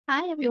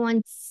Hi,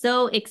 everyone.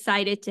 So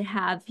excited to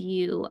have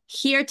you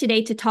here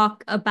today to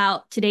talk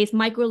about today's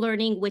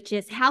microlearning, which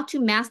is how to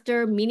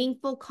master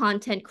meaningful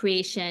content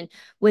creation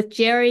with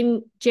Jeremy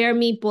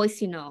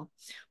Boissinot.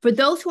 For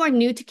those who are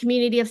new to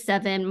Community of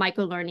Seven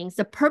microlearnings,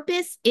 the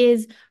purpose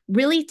is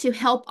really to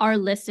help our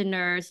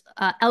listeners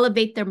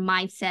elevate their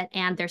mindset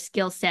and their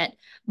skill set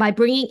by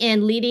bringing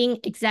in leading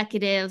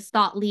executives,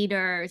 thought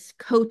leaders,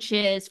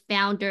 coaches,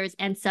 founders,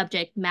 and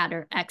subject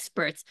matter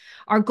experts.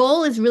 Our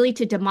goal is really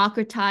to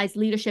democratize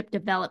leadership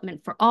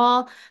development for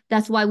all.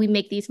 That's why we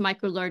make these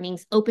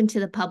microlearnings open to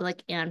the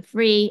public and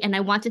free. And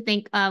I want to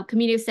thank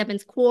Community of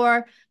Seven's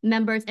core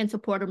members and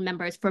supporter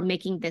members for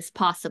making this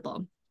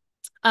possible.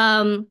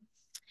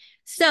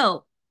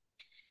 So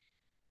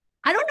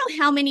I don't know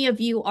how many of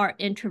you are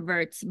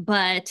introverts,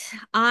 but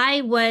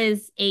I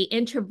was an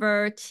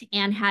introvert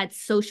and had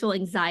social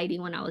anxiety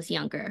when I was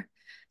younger.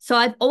 So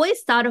I've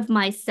always thought of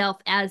myself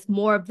as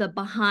more of the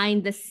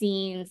behind the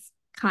scenes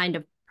kind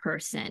of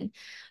person.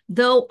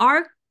 Though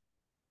our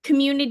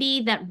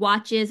community that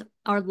watches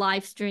our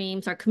live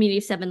streams, our Community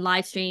 7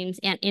 live streams,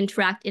 and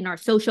interact in our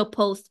social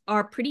posts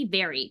are pretty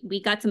varied.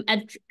 We got some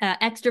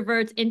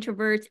extroverts,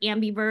 introverts,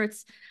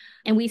 ambiverts,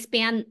 and we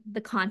span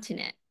the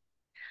continent.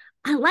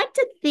 I like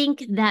to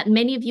think that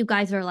many of you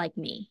guys are like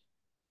me,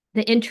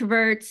 the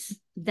introverts,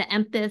 the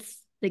empaths,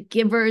 the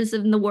givers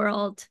in the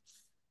world.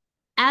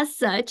 As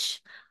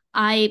such,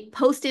 I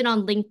posted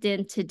on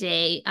LinkedIn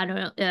today. I don't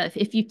know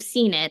if you've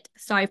seen it.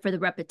 Sorry for the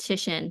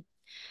repetition,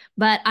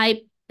 but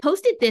I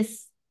posted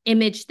this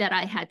image that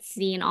I had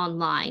seen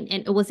online,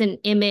 and it was an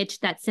image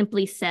that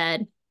simply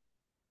said,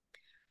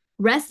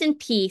 "Rest in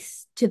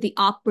peace to the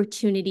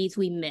opportunities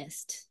we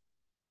missed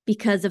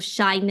because of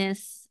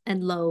shyness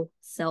and low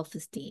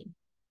self-esteem."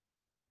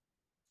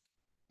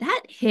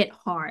 That hit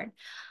hard.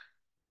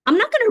 I'm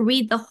not going to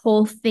read the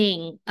whole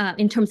thing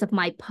in terms of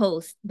my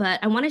post, but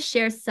I want to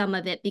share some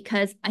of it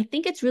because I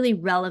think it's really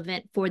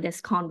relevant for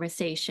this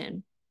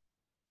conversation.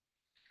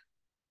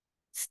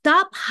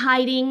 Stop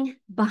hiding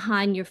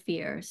behind your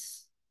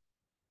fears.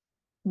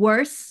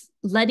 Worse,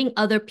 letting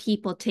other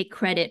people take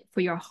credit for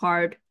your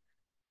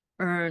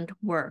hard-earned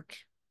work.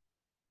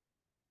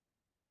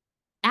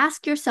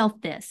 Ask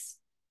yourself this: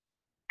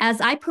 as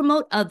I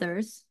promote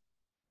others,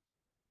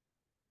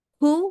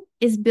 who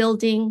is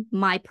building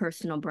my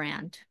personal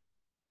brand?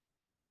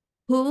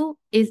 Who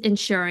is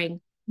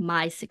ensuring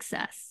my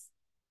success?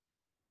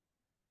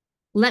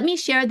 Let me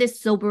share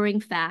this sobering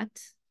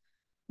fact.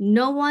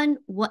 No one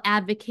will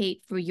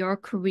advocate for your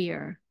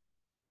career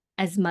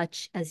as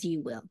much as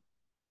you will.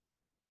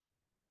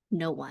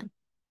 No one.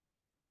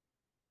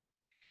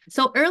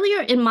 So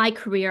earlier in my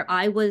career,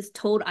 I was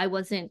told I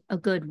wasn't a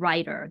good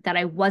writer, that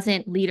I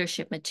wasn't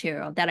leadership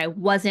material, that I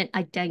wasn't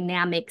a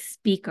dynamic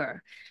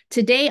speaker.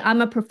 Today,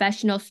 I'm a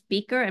professional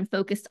speaker and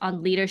focused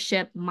on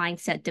leadership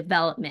mindset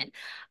development.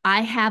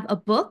 I have a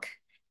book,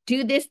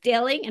 Do This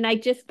Daily, and I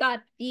just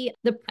got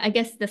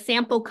the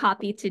sample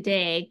copy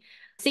today,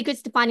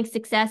 Secrets to Finding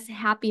Success,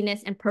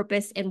 Happiness, and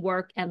Purpose in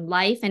Work and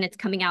Life, and it's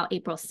coming out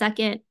April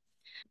 2nd.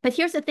 But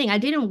here's the thing, I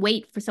didn't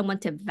wait for someone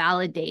to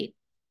validate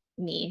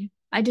me.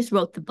 I just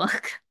wrote the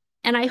book.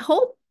 And I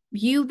hope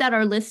you that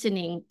are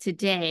listening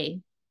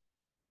today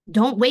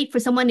don't wait for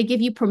someone to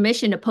give you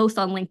permission to post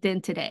on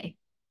LinkedIn today.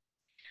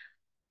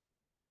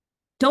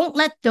 Don't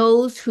let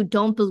those who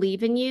don't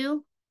believe in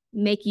you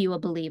make you a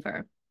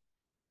believer.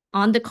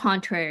 On the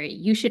contrary,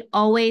 you should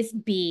always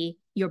be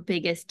your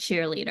biggest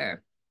cheerleader.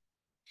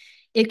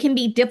 It can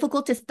be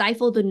difficult to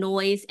stifle the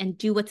noise and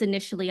do what's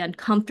initially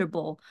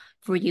uncomfortable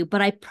for you,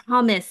 but I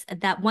promise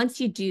that once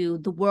you do,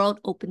 the world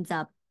opens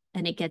up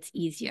and it gets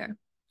easier.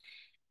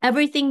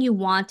 Everything you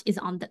want is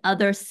on the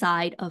other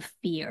side of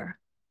fear.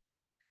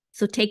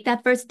 So take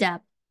that first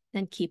step,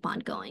 then keep on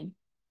going.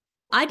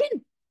 I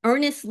didn't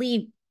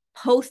earnestly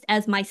post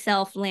as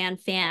myself Lan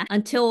Fan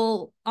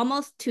until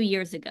almost 2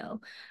 years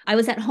ago. I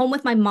was at home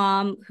with my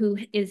mom who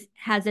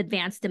has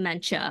advanced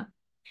dementia.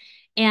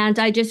 And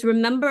I just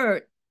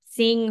remember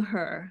seeing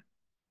her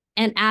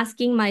and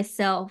asking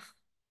myself,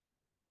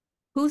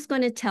 who's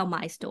going to tell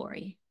my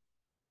story?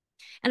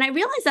 And I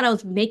realized that I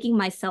was making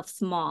myself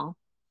small.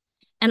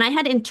 And I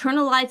had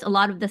internalized a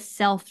lot of the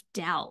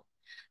self-doubt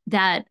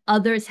that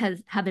others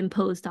have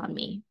imposed on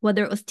me,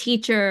 whether it was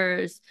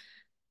teachers,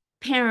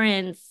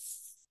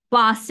 parents,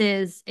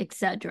 bosses,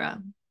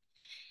 etc.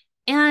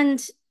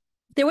 And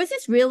there was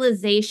this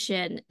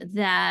realization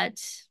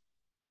that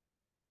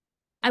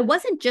I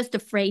wasn't just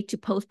afraid to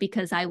post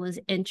because I was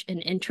an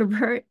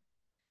introvert.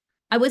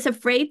 I was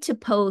afraid to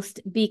post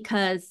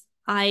because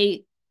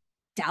I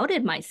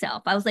doubted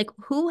myself. I was like,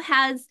 who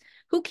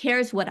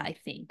cares what I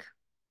think?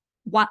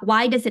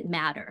 Why does it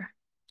matter?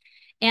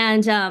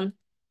 And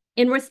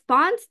in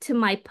response to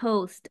my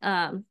post,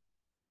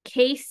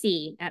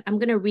 Casey, I'm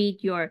going to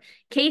read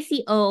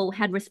Casey O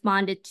had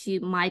responded to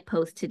my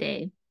post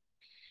today.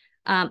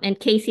 And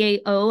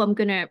Casey O, I'm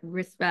going to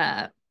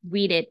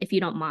read it if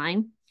you don't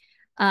mind.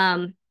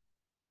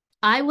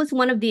 I was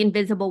one of the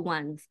invisible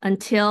ones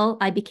until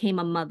I became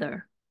a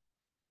mother.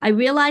 I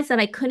realized that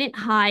I couldn't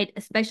hide,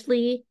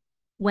 especially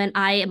when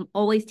I am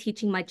always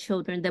teaching my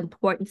children the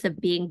importance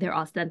of being their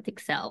authentic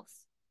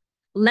selves.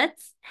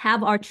 Let's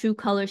have our true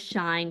colors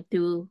shine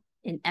through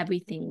in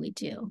everything we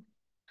do.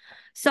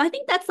 So I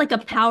think that's like a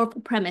powerful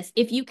premise.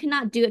 If you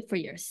cannot do it for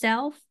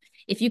yourself,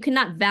 if you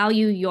cannot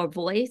value your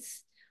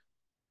voice,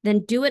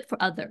 then do it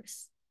for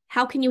others.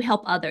 How can you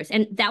help others?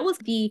 And that was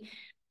the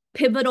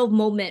pivotal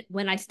moment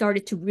when I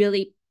started to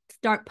really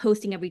start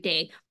posting every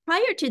day.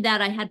 Prior to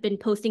that, I had been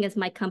posting as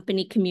my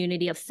company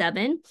Community of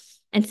Seven.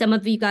 And some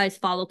of you guys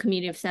follow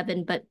Community of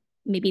Seven, but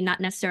maybe not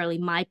necessarily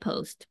my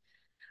post.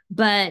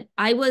 But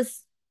I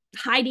was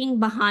hiding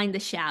behind the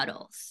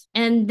shadows.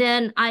 And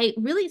then I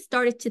really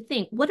started to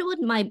think, what would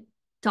my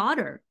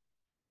daughter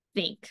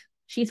think?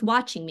 She's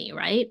watching me,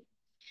 right?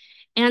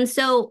 And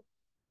so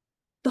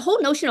the whole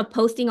notion of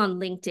posting on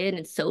LinkedIn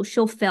and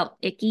social felt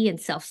icky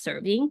and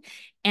self-serving.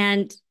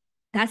 And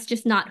that's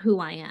just not who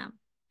I am.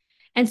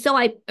 And so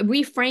I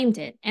reframed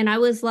it and I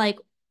was like,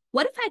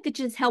 what if I could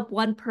just help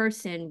one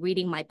person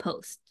reading my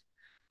post?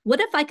 What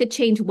if I could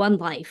change one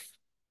life?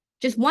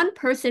 Just one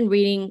person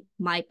reading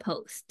my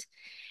post.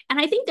 And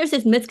I think there's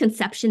this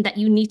misconception that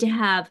you need to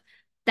have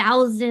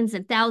thousands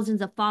and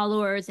thousands of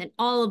followers and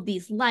all of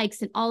these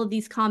likes and all of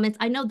these comments.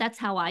 I know that's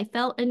how I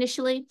felt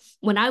initially.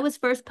 When I was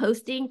first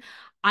posting,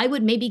 I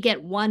would maybe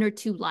get 1 or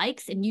 2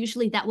 likes. And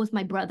usually that was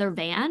my brother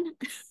Van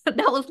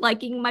that was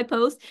liking my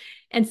post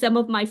and some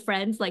of my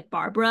friends like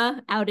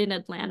Barbara out in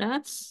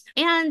Atlanta.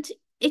 And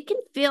it can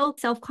feel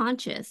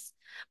self-conscious.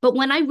 But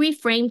when I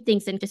reframed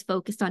things and just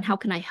focused on how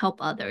can I help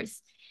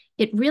others,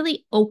 it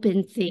really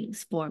opened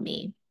things for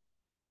me.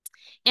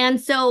 And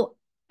so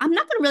I'm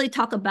not going to really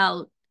talk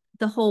about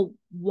the whole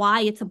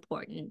why it's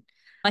important.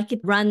 I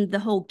could run the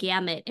whole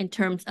gamut in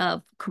terms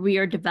of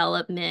career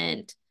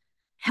development,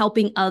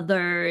 helping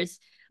others,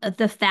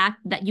 the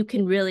fact that you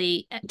can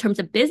really, in terms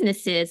of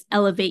businesses,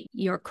 elevate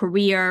your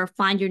career,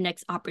 find your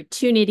next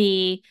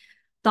opportunity,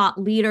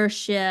 thought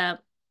leadership,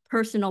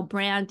 personal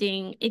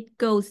branding. It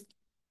goes,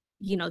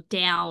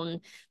 down.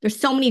 There's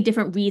so many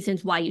different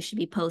reasons why you should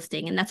be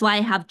posting. And that's why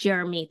I have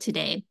Jeremy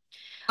today.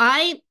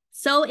 I'm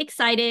so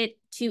excited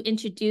to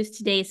introduce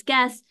today's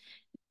guest,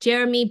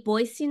 Jeremy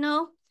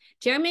Boissinot.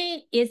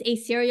 Jeremy is a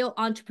serial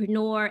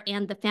entrepreneur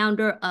and the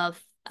founder of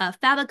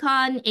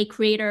Favicon, a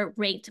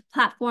creator-ranked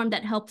platform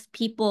that helps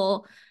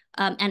people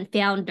and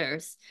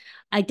founders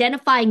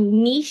identify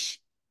niche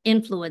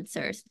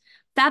influencers.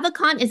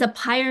 Favicon is a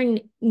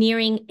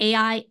pioneering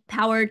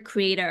AI-powered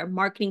creator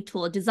marketing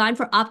tool designed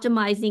for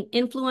optimizing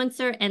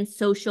influencer and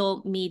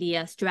social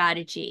media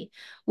strategy.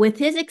 With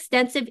his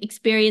extensive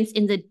experience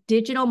in the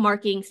digital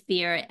marketing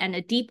sphere and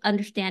a deep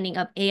understanding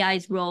of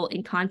AI's role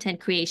in content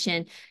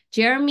creation,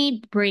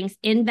 Jeremy brings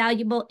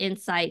invaluable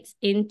insights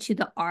into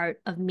the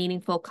art of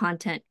meaningful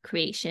content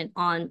creation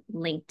on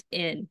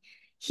LinkedIn.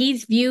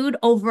 He's viewed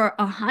over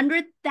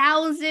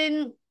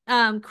 100,000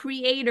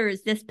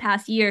 creators this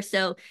past year.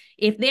 So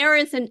if there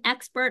is an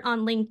expert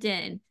on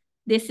LinkedIn,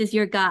 this is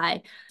your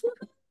guy.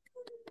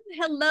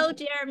 Hello,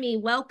 Jeremy.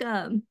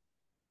 Welcome.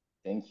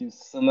 Thank you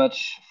so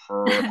much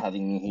for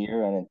having me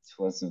here, and it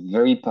was a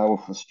very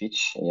powerful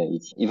speech.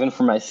 Even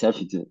for myself,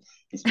 it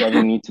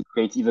inspiring me to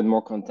create even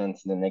more content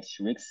in the next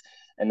few weeks.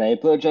 And I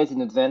apologize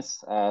in advance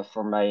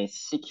for my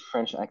sick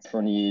French accent.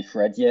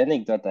 For the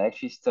anecdote, I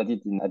actually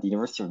studied at the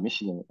University of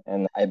Michigan,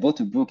 and I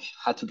bought a book,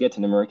 How to Get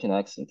an American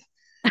Accent.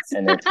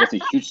 And it was a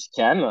huge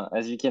scam,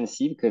 as you can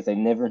see, because I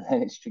never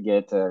managed to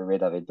get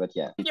rid of it. But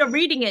yeah, If you're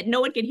reading it, no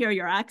one can hear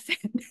your accent.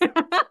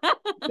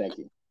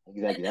 exactly.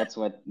 Exactly.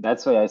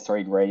 That's why I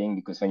started writing,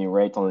 because when you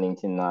write on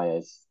LinkedIn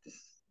now,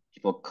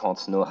 people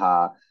can't know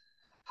how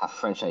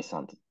French I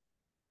sound.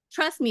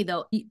 Trust me,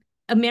 though,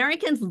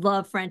 Americans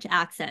love French I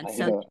accents,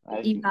 so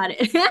know. you got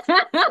it.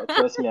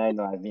 Trust me, I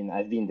know. I've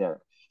been there.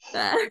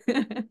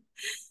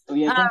 So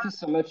yeah, thank you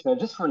so much.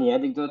 Just for the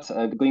anecdote,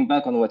 going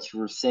back on what you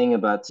were saying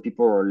about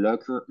people or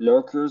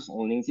lurkers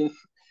on LinkedIn,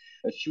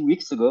 a few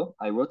weeks ago,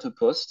 I wrote a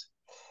post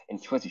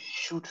and it was a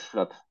huge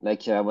flop.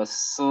 Like I was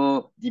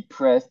so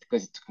depressed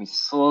because it took me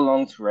so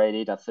long to write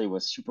it. I thought it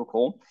was super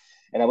cool.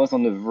 And I was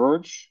on the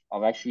verge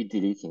of actually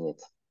deleting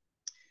it.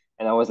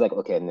 And I was like,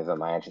 okay, never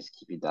mind, I just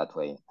keep it that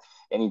way.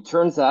 And it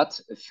turns out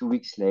a few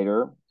weeks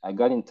later, I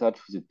got in touch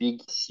with a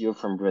big CEO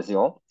from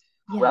Brazil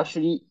who Yeah.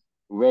 actually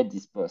read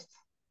this post,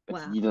 but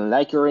he Wow. didn't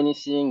like it or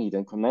anything, he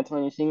didn't comment on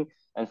anything.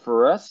 And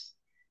for us,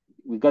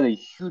 we got a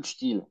huge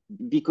deal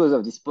because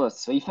of this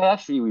post. So if I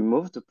actually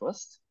removed the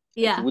post,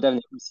 like you Yeah. would have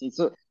never seen.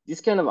 So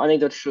this kind of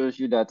anecdote shows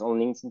you that on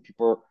LinkedIn,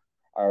 people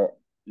are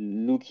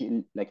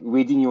looking like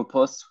reading your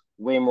posts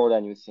way more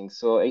than you think.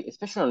 So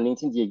especially on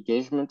LinkedIn, the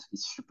engagement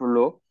is super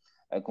low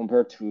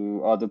compared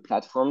to other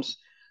platforms.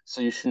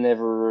 So you should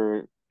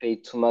never pay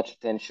too much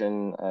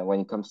attention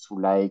when it comes to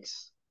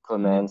likes, Mhm.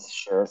 comments,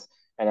 shares.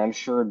 And I'm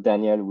sure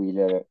Daniel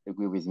will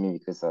agree with me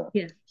because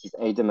Yeah. he's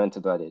adamant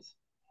about it.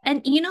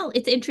 And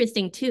it's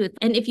interesting too.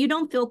 And if you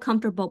don't feel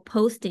comfortable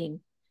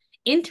posting,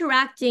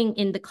 interacting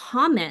in the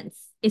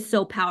comments is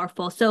so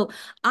powerful. So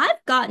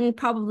I've gotten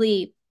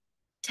probably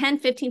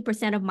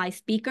 10-15% of my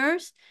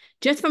speakers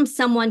just from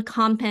someone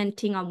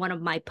commenting on one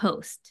of my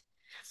posts.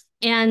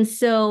 And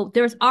so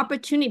there's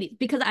opportunities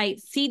because I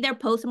see their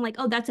posts. I'm like,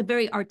 oh, that's a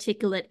very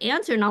articulate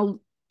answer. And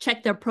I'll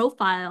check their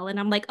profile and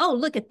I'm like, oh,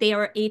 look at they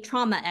are a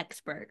trauma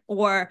expert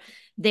or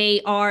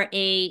they are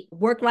a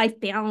work-life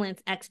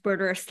balance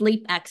expert or a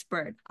sleep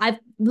expert. I've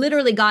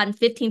literally gotten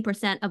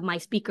 15% of my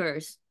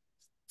speakers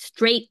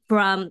straight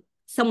from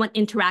someone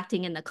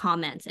interacting in the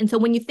comments. And so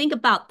when you think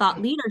about thought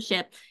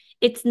leadership,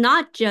 it's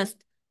not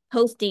just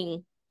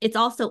posting, it's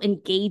also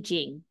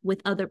engaging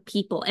with other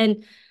people.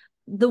 And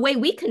the way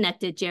we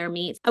connected,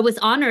 Jeremy, I was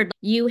honored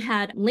you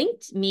had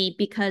linked me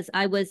because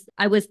I was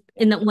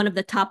in one of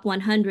the top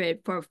 100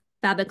 for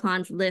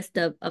Favicon's list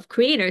of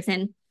creators.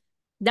 And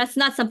that's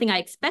not something I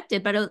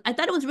expected, but I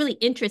thought it was really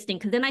interesting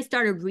because then I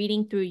started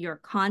reading through your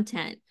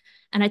content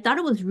and I thought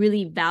it was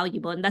really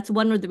valuable. And that's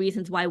one of the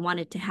reasons why I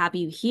wanted to have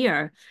you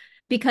here.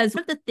 Because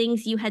one of the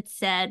things you had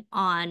said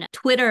on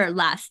Twitter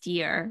last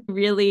year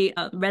really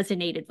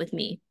resonated with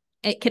me.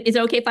 Is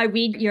it okay if I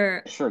read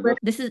your? Sure, go.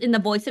 This is in the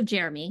voice of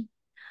Jeremy.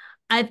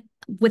 I've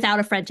without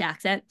a French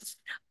accent.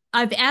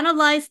 I've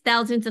analyzed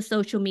thousands of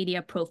social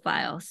media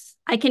profiles.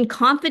 I can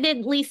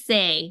confidently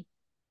say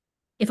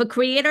if a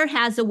creator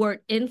has the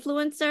word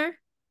influencer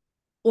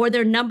or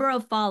their number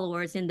of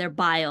followers in their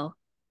bio,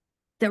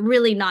 they're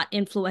really not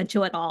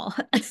influential at all.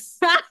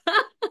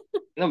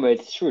 No, but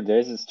it's true. There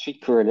is a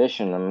strict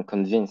correlation. I'm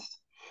convinced.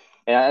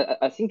 And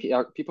I think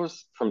people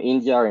from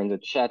India are in the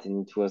chat,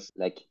 and it was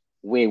like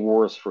way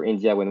worse for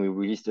India when we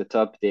released the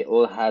top. They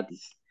all had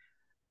this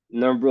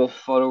number of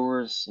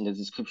followers in the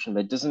description,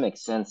 but it doesn't make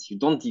sense. You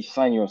don't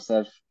define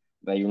yourself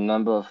by your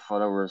number of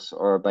followers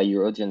or by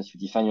your audience. You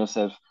define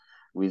yourself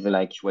with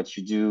like what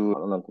you do, I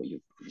don't know,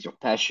 with your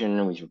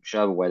passion, with your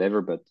job,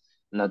 whatever, but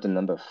not the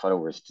number of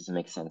followers. It doesn't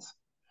make sense.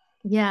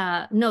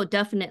 Yeah, no,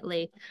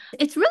 definitely.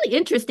 It's really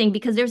interesting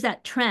because there's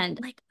that trend.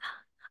 Like,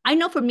 I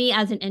know for me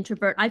as an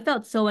introvert, I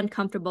felt so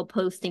uncomfortable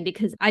posting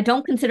because I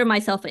don't consider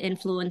myself an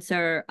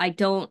influencer. I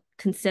don't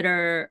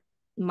consider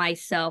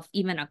myself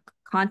even a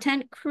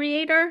content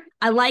creator.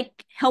 I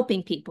like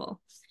helping people.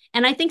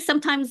 And I think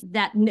sometimes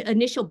that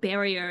initial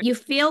barrier, you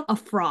feel a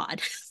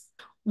fraud.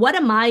 What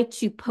am I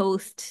to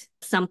post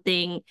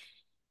something?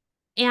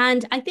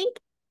 And I think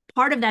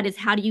part of that is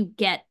how do you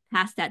get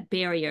past that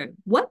barrier?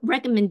 What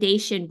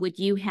recommendation would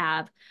you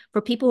have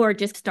for people who are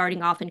just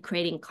starting off and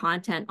creating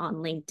content on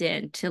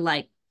LinkedIn to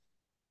like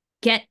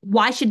get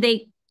why should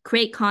they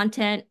create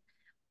content?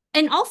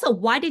 And also,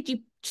 why did you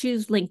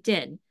choose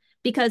LinkedIn?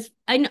 Because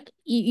I know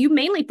you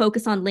mainly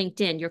focus on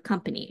LinkedIn, your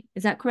company.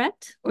 Is that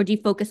correct? Or do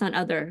you focus on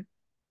other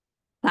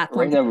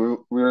Right platforms? now,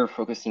 we're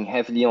focusing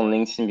heavily on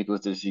LinkedIn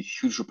because there's a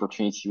huge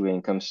opportunity when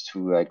it comes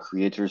to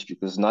creators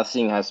because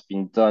nothing has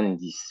been done in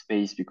this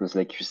space because,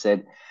 like you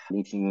said,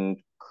 LinkedIn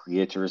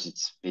creators,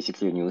 it's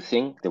basically a new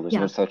thing. There was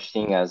no Yeah, such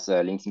thing as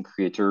a LinkedIn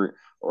creator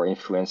or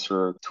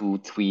influencer 2,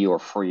 3, or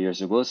 4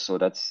 years ago. So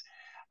that's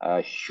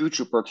a huge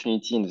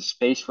opportunity in the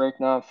space right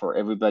now for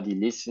everybody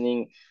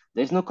listening.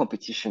 There's no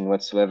competition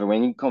whatsoever.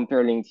 When you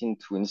compare LinkedIn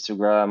to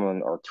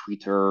Instagram or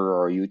Twitter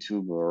or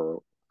YouTube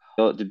or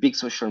the big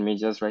social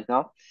medias right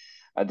now,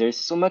 there's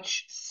so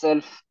much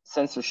self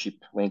censorship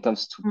when it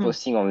comes to mm,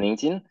 posting on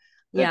LinkedIn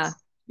that yeah,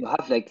 you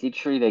have like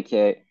literally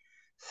like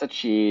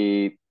such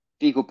a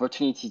big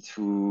opportunity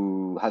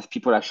to have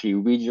people actually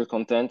read your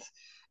content.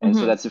 And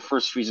so hmm, that's the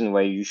first reason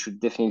why you should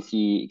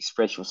definitely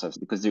express yourself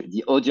because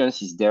the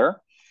audience is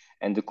there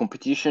and the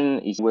competition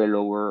is way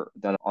lower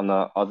than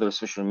on other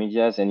social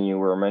medias. And you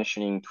were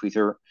mentioning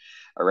Twitter.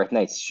 Right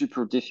now, it's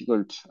super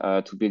difficult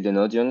to build an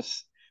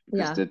audience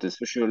because yeah. the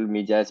social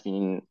media has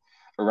been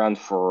around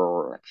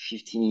for like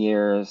 15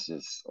 years.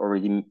 There's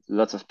already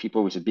lots of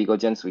people with a big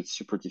audience, so it's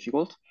super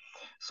difficult.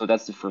 So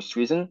that's the first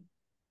reason.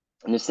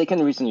 And the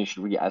second reason you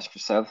should really ask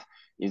yourself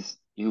is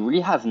you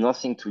really have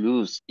nothing to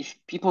lose. If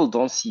people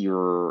don't see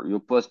your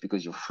post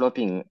because you're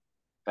flopping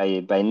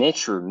by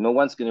nature, no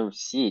one's gonna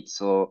see it.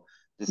 So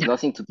there's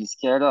nothing to be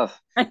scared of.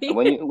 And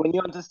when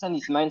you understand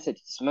this mindset,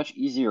 it's much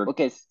easier.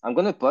 Okay, I'm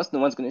gonna post, no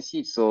one's gonna see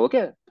it. So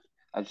okay,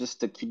 I just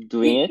keep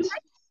doing You it.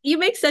 you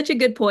make such a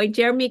good point,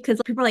 Jeremy,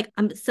 because people are like,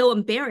 I'm so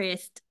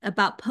embarrassed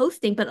about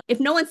posting, but if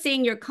no one's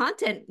seeing your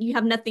content, you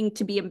have nothing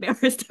to be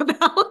embarrassed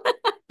about.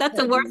 That's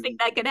Yeah, the worst thing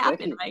that could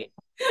happen, exactly. right?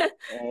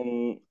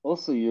 And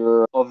also,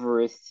 you're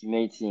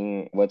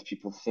overestimating what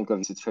people think of.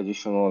 It's a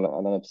traditional, I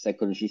don't know,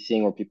 psychology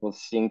thing, or people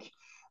think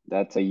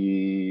that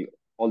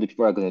all the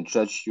people are going to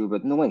judge you,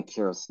 but no one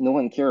cares. No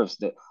one cares.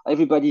 That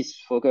everybody's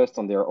focused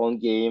on their own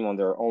game, on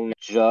their own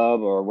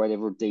job, or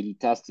whatever daily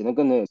task. They're not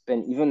going to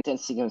spend even 10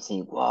 seconds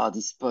saying, "Wow,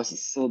 this post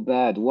is so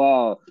bad.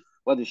 Wow,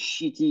 what a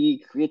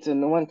shitty creator."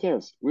 No one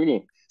cares,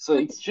 really. So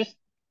it's just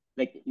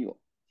like you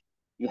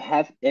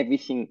have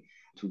everything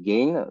to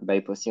gain by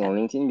posting Yeah. on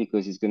LinkedIn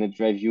because it's going to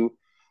drive you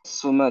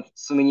so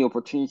many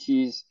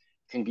opportunities.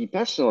 It can be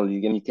personal.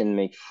 You can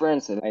make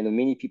friends. And I know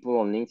many people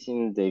on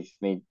LinkedIn, they've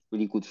made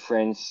really good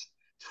friends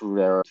through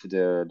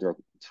their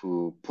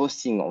to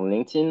posting on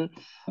LinkedIn.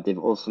 They've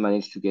also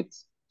managed to get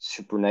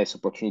super nice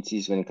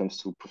opportunities when it comes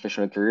to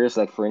professional careers.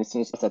 Like for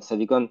instance, at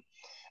Favicon,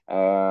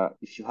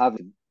 if you have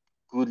a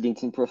good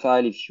LinkedIn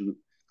profile, if you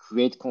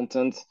create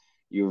content,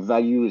 your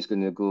value is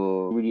going to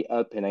go really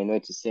up. And I know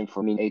it's the same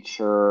for me,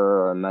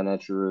 HR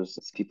managers.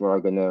 People are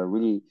going to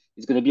really,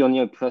 it's going to be only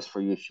a plus for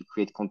you if you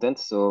create content.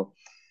 So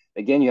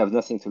again, you have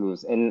nothing to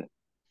lose. And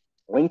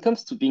when it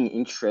comes to being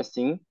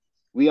interesting,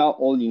 we are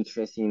all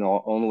interesting in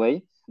our own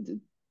way.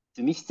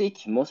 The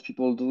mistake most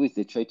people do is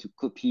they try to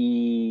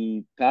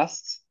copy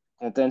past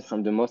content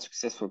from the most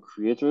successful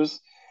creators.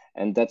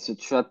 And that's a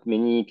trap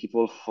many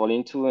people fall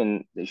into,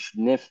 and they should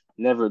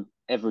never,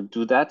 ever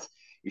do that.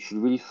 You should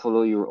really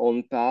follow your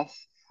own path.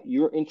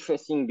 You're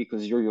interesting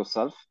because you're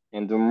yourself.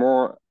 And the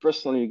more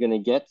personal you're going to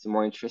get, the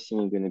more interesting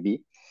you're going to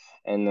be.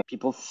 And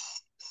people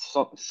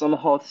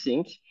somehow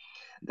think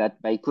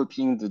that by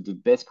copying the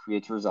best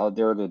creators out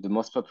there, the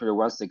most popular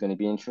ones, they're going to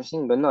be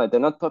interesting. But no, they're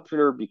not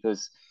popular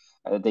because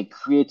they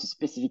create a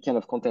specific kind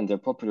of content. They're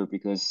popular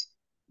because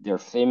they're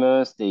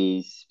famous.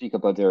 They speak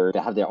about they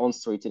have their own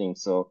storytelling.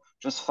 So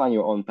just find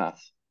your own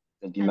path.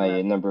 That'd be I my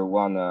love number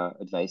one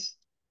advice.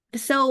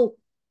 So,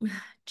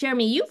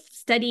 Jeremy, you've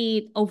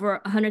studied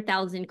over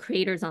 100,000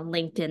 creators on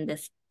LinkedIn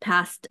this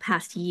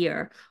past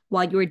year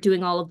while you were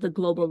doing all of the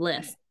global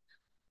lists.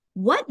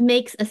 What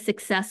makes a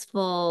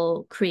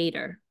successful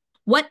creator?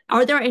 What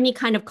are there any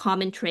kind of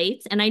common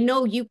traits? And I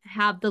know you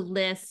have the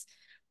list,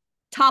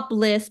 top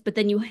list, but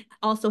then you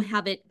also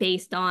have it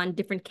based on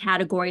different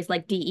categories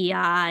like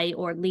DEI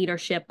or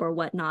leadership or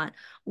whatnot.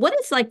 What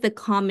is like the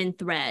common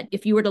thread?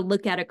 If you were to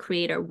look at a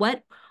creator,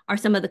 what are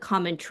some of the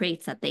common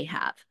traits that they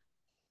have?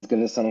 It's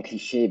gonna sound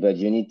cliche, but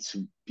you need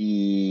to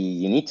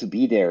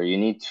be there. You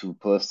need to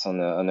post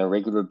on a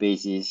regular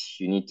basis.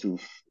 You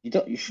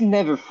should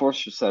never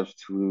force yourself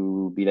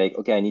to be like,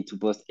 okay, I need to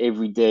post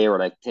every day or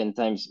like 10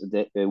 times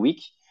a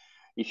week.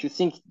 If you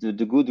think the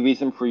good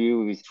rhythm for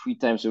you is 3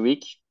 times a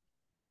week,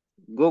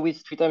 go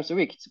with 3 times a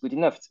week. It's good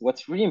enough.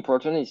 What's really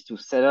important is to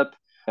set up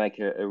like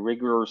a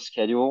regular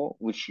schedule,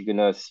 which you're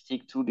gonna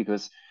stick to,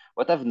 because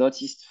what I've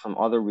noticed from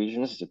other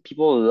regions is that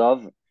people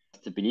love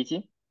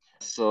stability.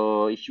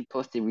 So if you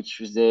post every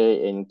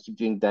Tuesday and keep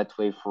doing that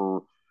way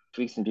for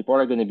weeks, and people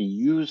are gonna be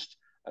used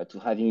to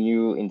having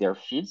you in their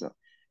feeds,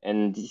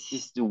 and this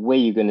is the way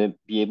you're gonna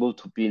be able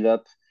to build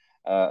up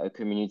a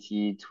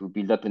community, to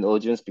build up an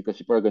audience, because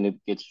people are gonna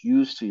get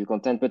used to your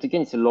content. But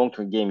again, it's a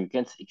long-term game. You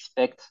can't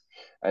expect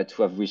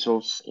to have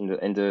results in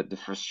the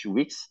first few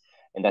weeks.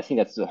 And I think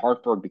that's the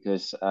hard part,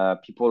 because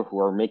people who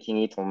are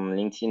making it on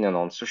LinkedIn and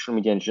on social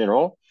media in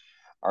general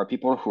are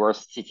people who are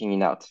sticking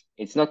it out.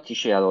 It's not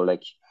cliche at all.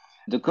 Like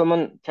the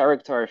common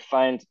character I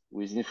find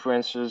with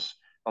influencers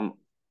from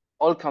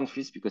all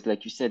countries, because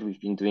like you said,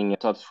 we've been doing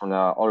tops from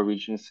all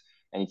regions,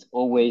 and it's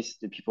always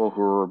the people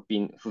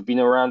who've been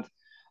around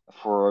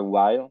for a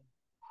while,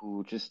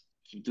 who just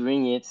keep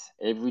doing it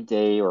every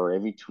day or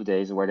every 2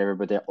 days or whatever,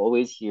 but they're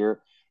always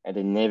here and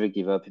they never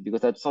give up.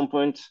 Because at some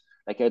point,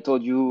 like I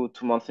told you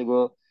 2 months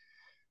ago,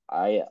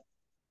 I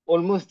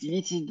almost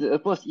deleted a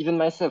post. Even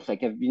myself,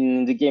 like I've been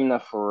in the game now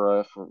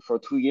for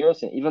 2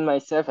 years, and even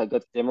myself, I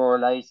got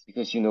demoralized,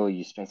 because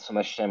you spend so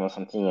much time on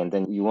something, and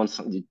then you want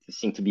something the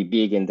thing to be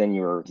big, and then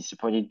you're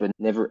disappointed. But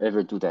never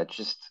ever do that.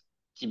 Just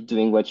keep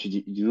doing what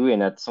you do,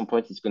 and at some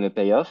point, it's gonna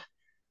pay off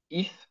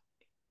if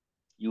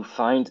you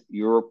find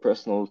your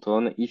personal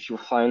tone, if you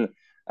find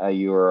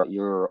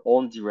your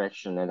own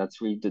direction. And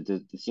that's really the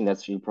thing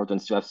that's really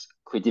important, is to have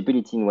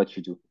credibility in what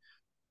you do.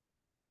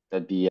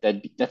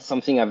 That's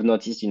something I've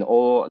noticed in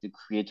all the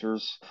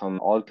creators from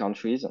all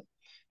countries.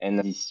 And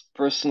this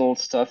personal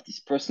stuff,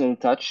 this personal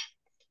touch,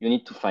 you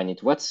need to find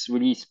it. What's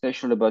really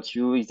special about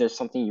you? Is there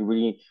something you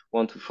really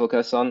want to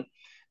focus on?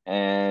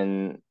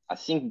 And I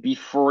think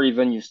before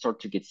even you start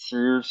to get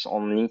serious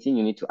on LinkedIn,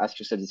 you need to ask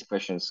yourself this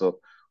question. So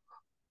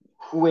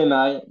who am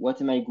I? What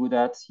am I good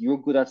at?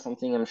 You're good at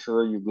something, I'm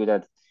sure you're good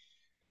at.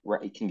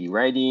 Where it can be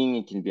writing,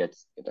 it can be at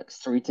like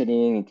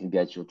storytelling, it can be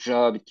at your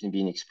job, it can be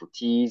in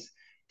expertise.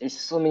 There's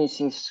so many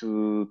things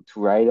to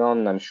write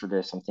on. I'm sure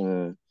there's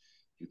something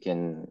you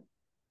can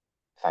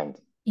find.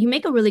 You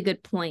make a really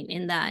good point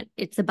in that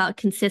it's about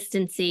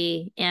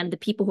consistency, and the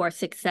people who are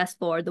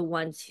successful are the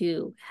ones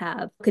who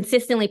have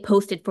consistently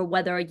posted for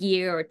whether a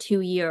year or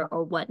 2 year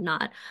or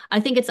whatnot.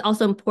 I think it's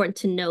also important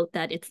to note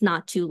that it's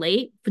not too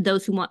late for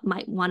those who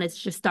might want to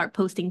just start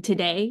posting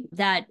today.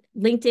 That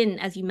LinkedIn,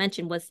 as you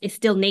mentioned, is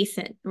still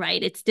nascent,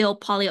 right? It's still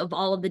probably of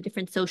all of the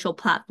different social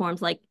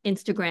platforms like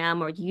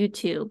Instagram or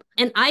YouTube.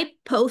 And I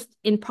post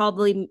in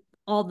probably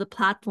all the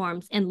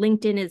platforms, and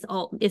LinkedIn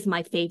is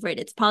my favorite.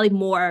 It's probably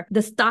more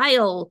the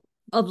style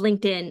of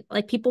LinkedIn,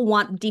 like people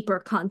want deeper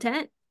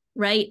content,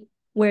 right?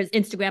 Whereas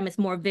Instagram is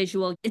more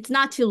visual. It's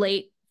not too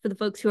late for the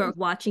folks who are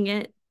watching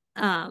it.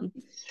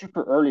 It's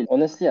super early.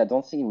 Honestly, I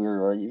don't think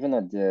we're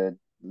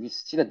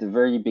still at the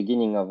very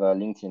beginning of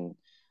LinkedIn,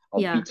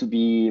 of Yeah,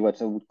 B2B,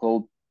 what I would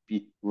call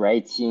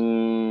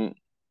writing,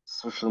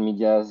 social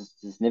media.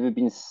 There's never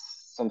been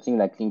something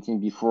like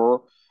LinkedIn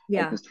before,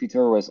 yeah. because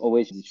Twitter was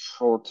always the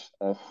short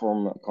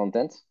form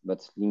content, but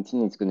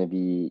LinkedIn is going to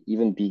be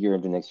even bigger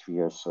in the next few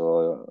years.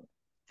 So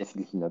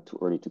definitely not too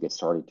early to get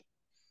started.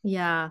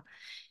 Yeah.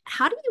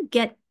 How do you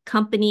get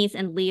companies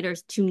and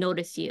leaders to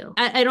notice you?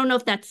 I don't know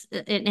if that's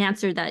an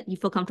answer that you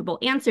feel comfortable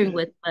answering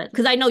with, but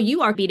because I know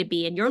you are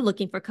B2B and you're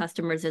looking for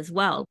customers as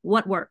well.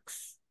 What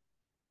works?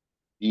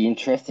 Be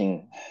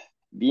interesting.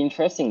 Be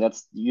interesting. That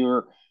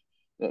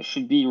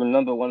should be your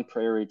number one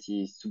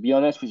priority. Is to be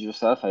honest with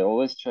yourself. I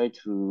always try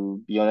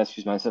to be honest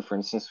with myself. For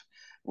instance,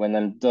 when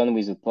I'm done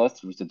with a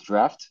post, with a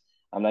draft,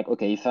 I'm like,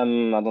 okay, if I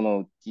don't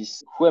know,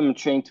 this, who I'm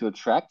trying to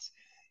attract,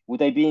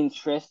 would I be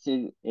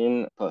interested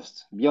in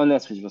post? Be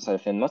honest with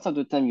yourself. And most of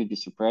the time, you'd be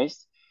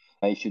surprised.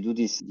 If you do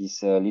this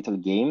little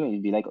game,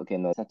 you'd be like, okay,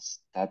 no,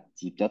 that's that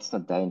deep. That's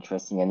not that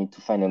interesting. I need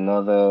to find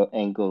another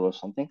angle or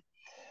something.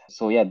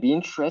 So yeah, be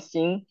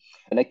interesting.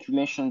 Like you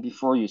mentioned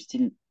before,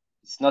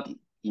 it's not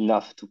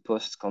enough to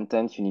post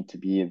content. You need to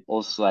be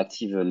also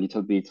active a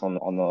little bit on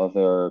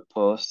other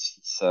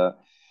posts.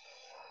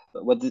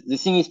 The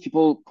thing is,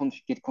 people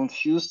get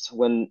confused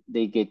when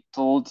they get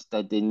told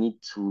that they need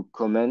to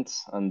comment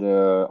on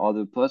the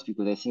other posts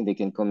because they think they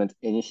can comment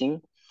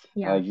anything.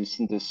 Yeah. You've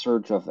seen the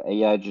surge of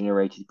AI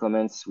generated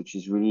comments, which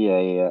is really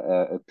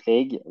a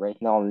plague right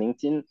now on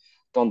LinkedIn.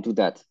 Don't do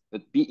that,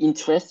 but be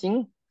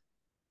interesting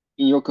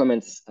in your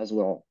comments as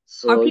well. Are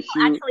So people if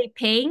you, actually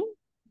paying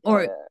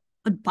or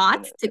yeah,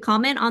 bots to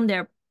comment on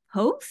their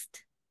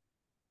post?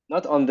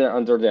 not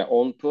under their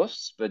own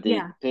posts, but they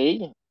Yeah.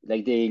 pay,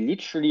 like they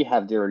literally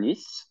have their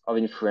lists of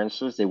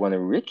influencers they want to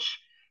reach,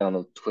 I don't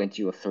know,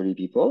 20 or 30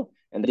 people,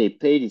 and they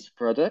pay these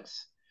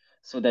products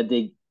so that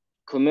they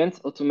comment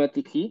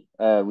automatically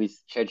with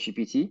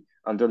ChatGPT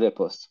under their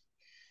post.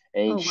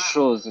 And Oh, it wow.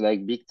 shows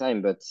like big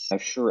time, but I'm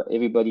sure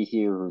everybody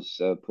here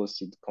who's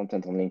posted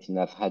content on LinkedIn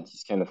have had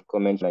this kind of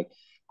comment like,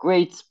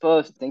 great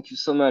post, thank you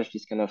so much,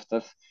 this kind of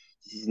stuff.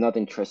 This is not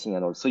interesting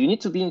at all. So you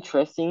need to be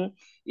interesting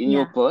in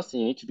your Yeah. post,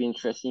 and you need to be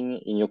interesting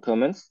in your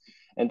comments.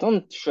 And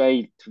don't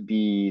try to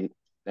be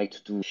like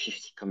to do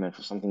 50 comments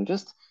or something.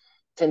 Just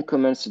 10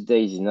 comments a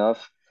day is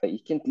enough.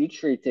 It can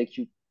literally take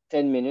you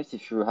 10 minutes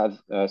if you have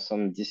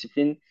some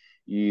discipline.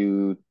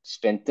 You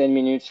spend 10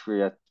 minutes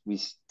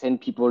with 10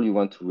 people you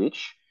want to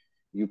reach,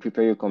 you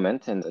prepare your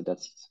comment, and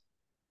that's it.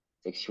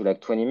 Takes you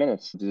like 20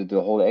 minutes to do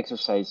the whole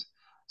exercise.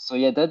 So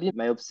yeah, that'd be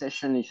my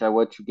obsession if I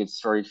were to get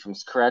started from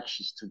scratch,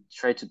 is to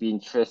try to be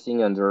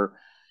interesting under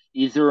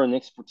either an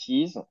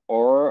expertise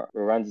or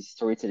around the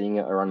storytelling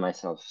around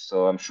myself.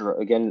 So I'm sure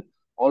again,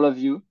 all of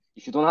you,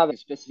 if you don't have a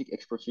specific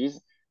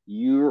expertise,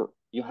 you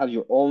have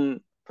your own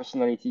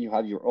personality, you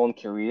have your own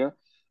career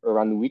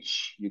around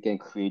which you can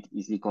create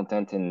easily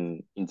content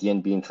and in the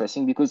end be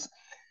interesting because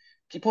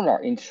people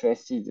are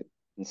interested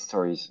in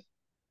stories.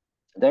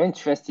 They're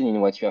interested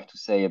in what you have to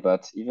say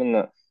about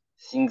even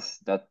things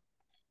that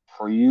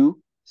for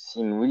you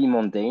seem really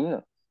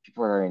mundane.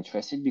 People are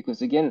interested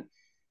because, again,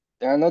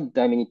 there are not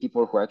that many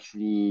people who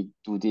actually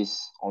do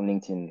this on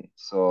LinkedIn.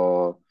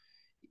 So,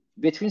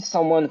 between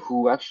someone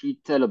who actually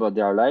tell about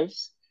their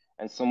lives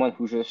and someone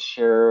who just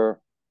share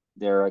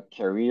their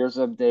careers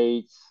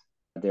updates,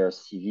 their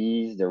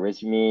CVs, their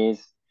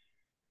resumes,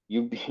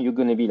 you're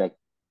gonna be like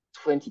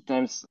 20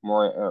 times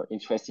more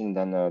interesting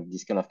than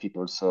these kind of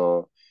people.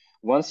 So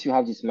once you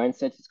have this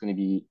mindset, it's gonna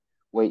be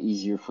way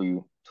easier for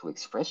you to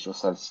express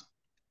yourselves,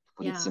 to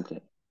put it Yeah.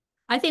 simply.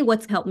 I think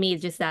what's helped me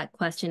is just that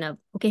question of,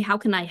 okay, how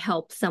can I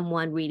help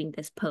someone reading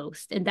this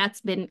post? And that's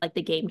been like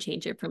the game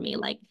changer for me.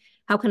 Like,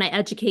 how can I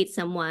educate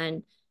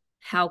someone?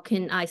 How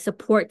can I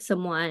support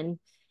someone?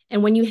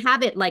 And when you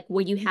have it, like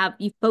where you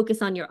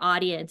focus on your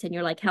audience and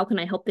you're like, how can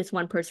I help this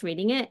one person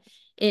reading it?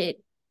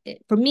 It,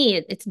 for me,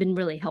 it's been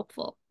really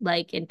helpful,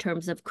 like in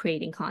terms of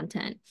creating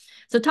content.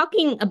 So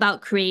talking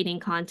about creating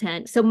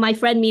content. So my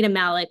friend Mina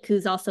Malik,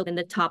 who's also in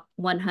the top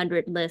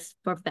 100 list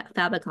for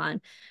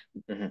Favicon,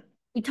 Mhm.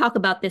 we talk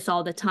about this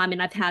all the time,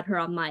 and I've had her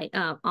on my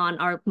on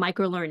our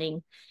micro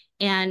learning,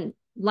 and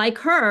like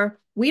her,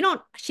 we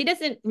don't she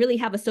doesn't really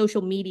have a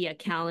social media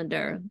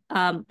calendar.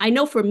 I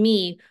know for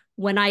me,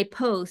 when I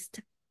post,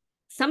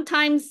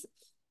 sometimes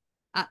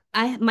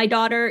I my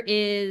daughter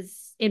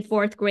is in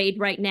fourth grade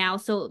right now,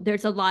 so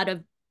there's a lot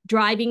of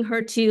driving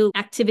her to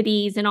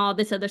activities and all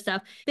this other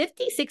stuff.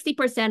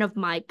 50-60% of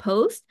my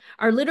posts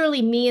are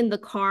literally me in the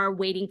car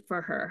waiting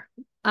for her.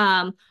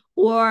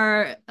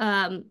 Or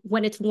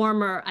when it's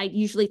warmer, I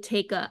usually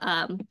take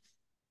a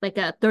like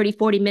a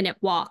 30-40 minute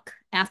walk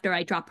after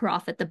I drop her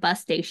off at the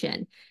bus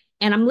station.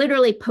 And I'm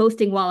literally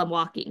posting while I'm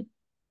walking.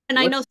 And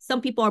I know What's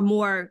some people are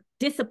more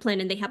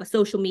disciplined and they have a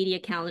social media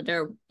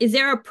calendar. Is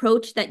there an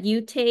approach that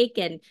you take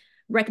and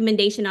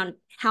recommendation on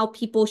how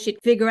people should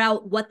figure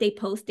out what they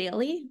post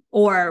daily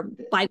or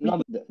No,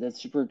 bi-weekly? but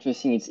that's super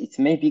interesting. It's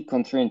maybe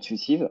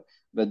counterintuitive,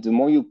 but the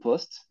more you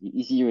post, the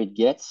easier it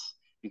gets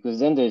because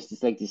then there's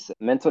this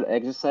mental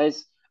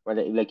exercise where,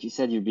 like you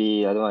said, you'll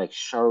be, I don't know, like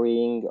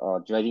showering or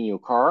driving your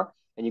car,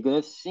 and you're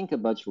gonna think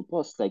about your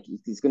post. Like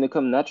it's gonna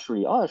come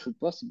naturally. Oh, I should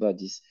post about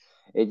this.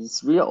 And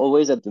it's really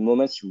always at the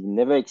moments you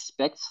never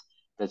expect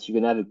that you're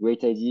gonna have a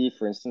great idea.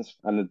 For instance,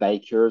 I'm a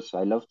biker, so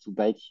I love to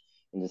bike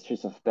in the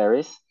streets of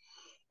Paris.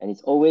 And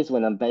it's always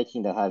when I'm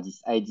biking that I have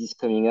these ideas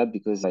coming up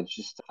because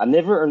I'm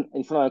never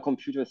in front of a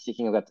computer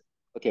thinking about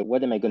okay,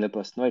 what am I going to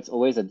post? No, it's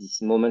always at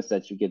these moments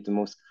that you get the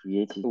most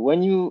creative.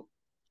 When you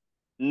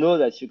know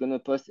that you're gonna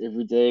post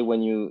every day,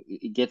 when you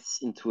it gets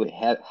into a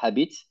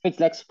habit, it's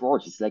like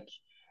sport. It's like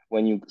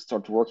when you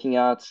start working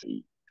out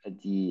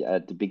at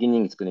the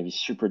beginning, it's gonna be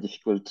super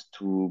difficult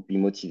to be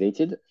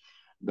motivated,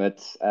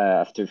 but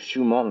after a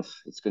few months,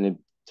 it's gonna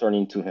turn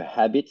into a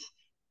habit,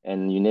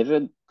 and you're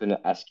never gonna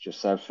ask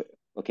yourself,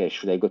 okay,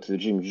 should I go to the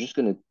gym? You're just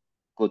gonna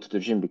go to the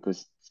gym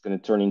because it's gonna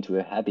turn into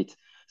a habit.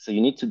 So you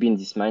need to be in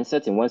this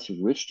mindset, and once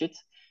you've reached it,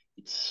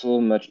 it's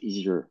so much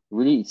easier.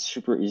 Really, it's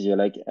super easier.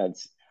 Like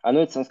I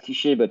know it sounds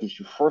cliche, but if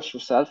you force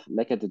yourself,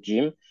 like at the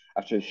gym,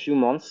 after a few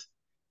months,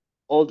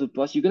 all the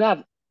posts, you're gonna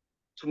have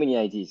too many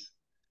ideas.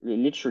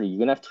 Literally, you're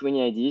gonna have too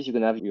many ideas. You're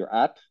gonna have your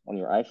app on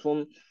your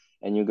iPhone,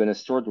 and you're gonna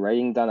start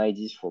writing down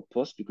ideas for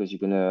posts because you're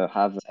gonna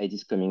have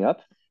ideas coming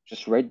up.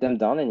 Just write them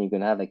down, and you're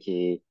gonna have like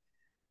a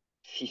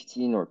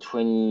 15 or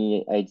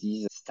 20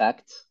 ideas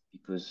stacked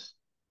because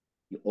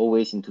you're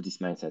always into this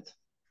mindset.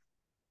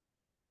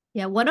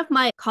 Yeah, one of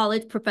my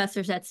college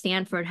professors at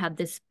Stanford had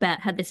this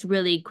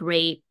really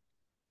great,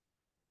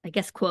 I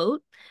guess,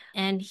 quote.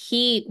 And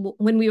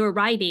when we were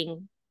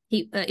writing,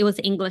 it was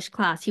English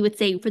class. He would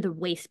say for the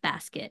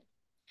wastebasket,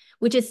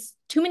 which is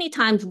too many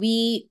times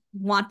we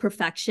want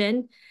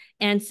perfection,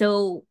 and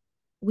so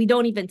we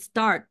don't even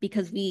start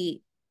because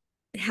we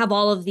have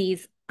all of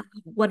these.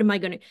 What am I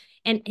going to?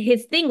 And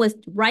his thing was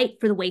write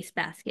for the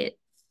wastebasket.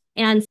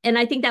 And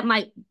I think that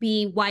might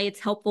be why it's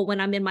helpful when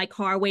I'm in my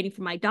car waiting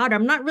for my daughter.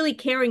 I'm not really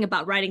caring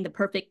about writing the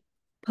perfect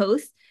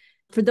post.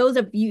 For those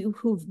of you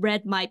who've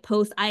read my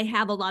posts, I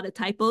have a lot of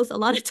typos a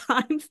lot of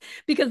times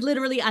because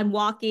literally I'm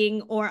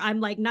walking or I'm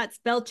like not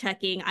spell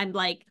checking. I'm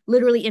like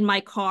literally in my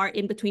car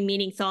in between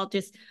meetings. So I'll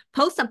just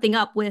post something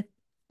up with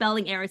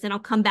spelling errors and I'll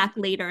come back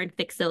later and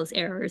fix those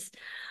errors.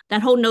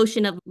 That whole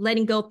notion of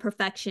letting go of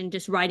perfection,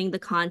 just writing the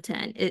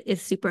content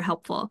is super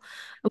helpful.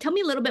 Tell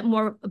me a little bit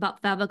more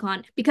about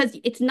Favicon because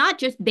it's not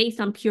just based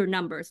on pure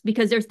numbers,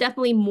 because there's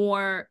definitely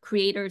more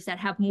creators that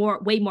have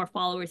way more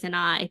followers than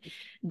I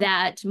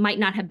that might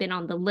not have been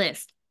on the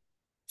list.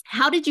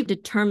 How did you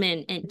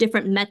determine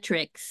different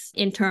metrics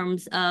in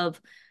terms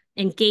of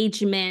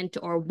engagement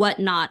or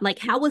whatnot? Like,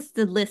 how was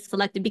the list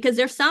selected? Because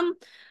there's some,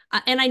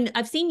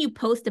 I've seen you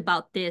post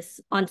about this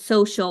on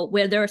social,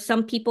 where there are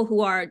some people who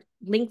are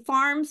link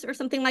farms or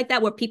something like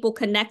that, where people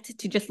connect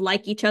to just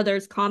like each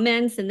other's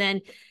comments, and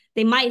then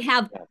they might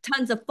have Yeah.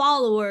 tons of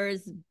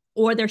followers,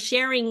 or they're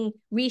sharing,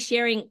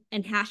 resharing,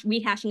 and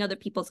rehashing other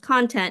people's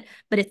content,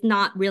 but it's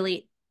not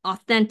really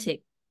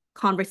authentic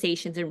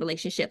conversations and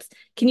relationships.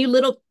 Can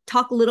you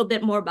talk a little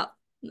bit more about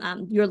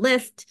your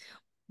list?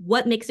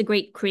 What makes a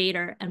great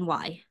creator and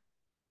why?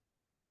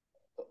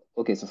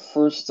 Okay, so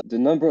first, the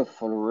number of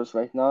followers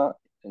right now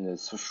in the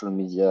social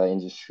media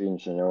industry in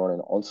general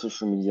and all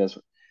social medias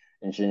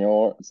in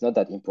general, it's not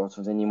that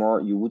important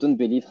anymore. You wouldn't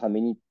believe how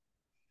many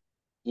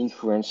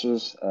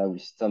influencers we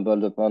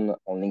stumbled upon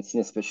on LinkedIn,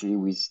 especially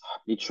with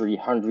literally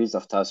hundreds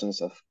of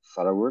thousands of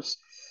followers,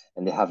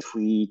 and they have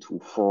 3 to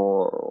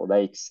 4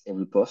 likes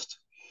every post.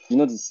 You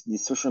know,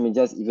 these social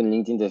medias, even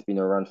LinkedIn, they've been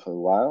around for a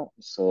while,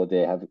 so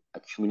they have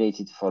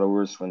accumulated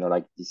followers when they're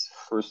like this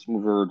first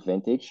mover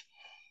advantage.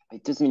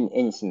 It doesn't mean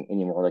anything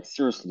anymore. Like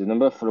seriously, the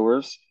number of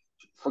followers,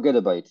 forget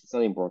about it. It's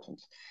not important.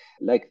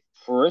 Like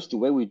for us, the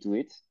way we do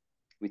it,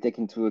 we take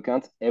into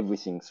account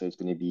everything. So it's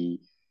going to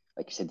be,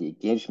 like you said, the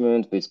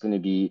engagement, but it's going to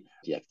be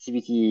the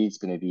activity. It's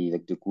going to be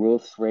like the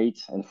growth rate.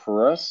 And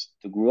for us,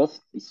 the growth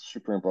is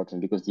super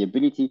important because the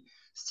ability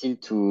still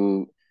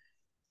to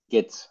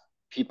get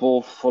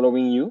people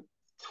following you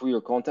through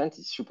your content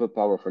is super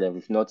powerful. And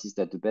we've noticed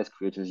that the best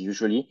creators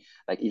usually,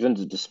 like even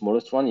the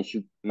smallest one, if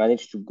you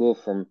manage to go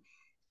from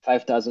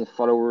 5,000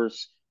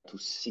 followers to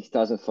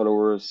 6,000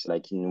 followers,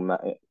 like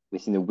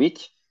within a week,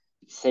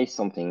 it says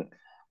something.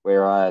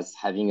 Whereas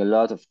having a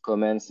lot of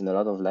comments and a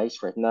lot of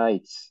likes right now,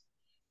 it's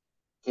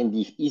can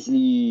be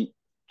easily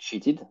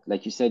cheated.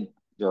 Like you said,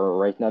 there are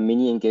right now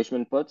many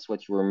engagement pods.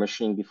 What you were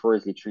mentioning before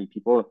is literally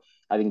people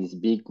having these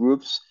big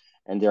groups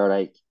and they're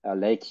like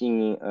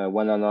liking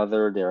one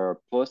another their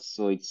posts.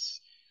 So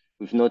it's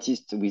we've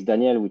noticed with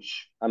Daniel,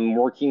 which I'm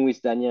working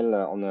with Daniel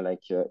on a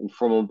like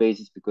informal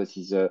basis because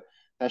he's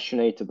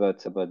passionate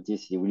about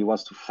this. He really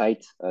wants to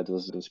fight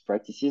those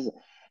practices.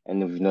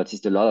 And we've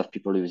noticed a lot of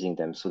people using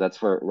them. So that's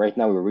where right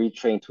now we're really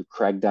trying to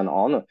crack down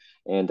on.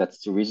 And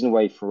that's the reason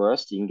why for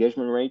us, the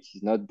engagement rate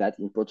is not that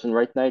important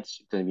right now.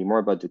 It's going to be more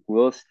about the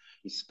growth.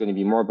 It's going to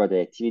be more about the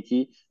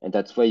activity. And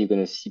that's why you're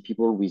going to see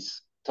people with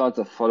tons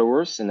of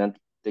followers and then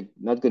they're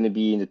not going to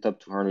be in the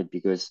top 200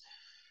 because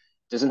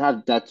it doesn't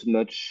have that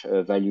much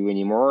value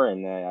anymore.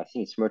 And I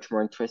think it's much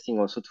more interesting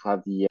also to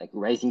have the like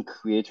rising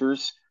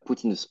creators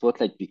put in the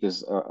spotlight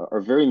because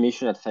our very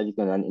mission at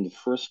Favicon in the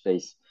first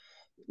place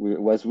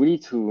was really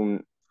to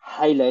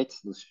highlight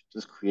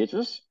those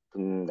creators,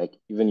 like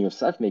even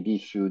yourself, maybe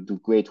if you do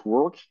great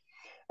work.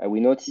 We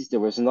noticed there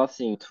was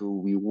nothing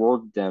to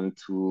reward them,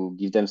 to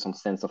give them some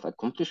sense of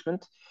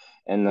accomplishment.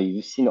 And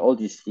you've seen all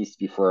these lists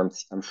before.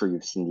 I'm sure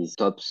you've seen these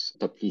top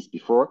lists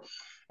before,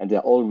 and they're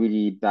all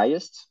really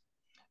biased.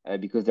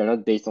 because they're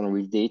not based on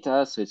real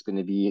data. So it's going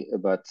to be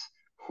about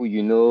who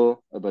you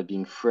know, about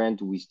being friend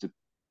with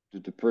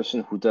the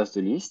person who does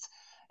the list.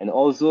 And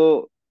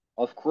also,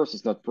 of course,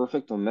 it's not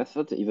perfect on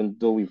method, even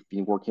though we've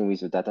been working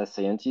with a data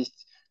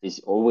scientist. There's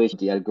always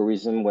the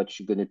algorithm, what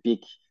you're going to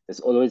pick.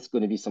 There's always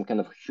going to be some kind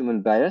of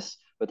human bias,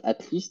 but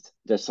at least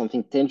there's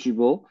something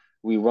tangible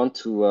we want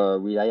to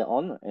rely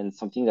on, and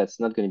something that's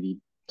not going to be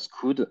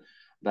screwed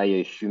by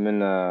a human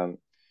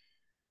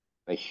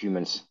by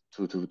humans,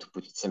 to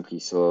put it simply.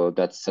 So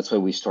that's why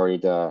we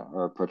started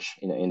our approach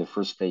in the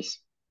first place.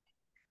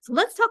 So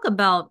let's talk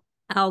about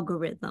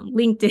algorithm,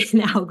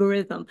 LinkedIn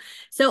algorithm.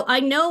 So I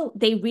know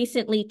they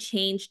recently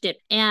changed it,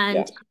 Yeah.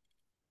 and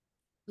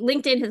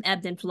LinkedIn has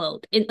ebbed and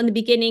flowed. In the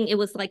beginning, it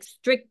was like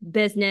strict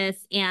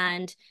business,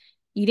 and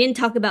you didn't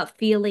talk about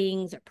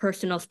feelings or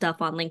personal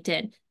stuff on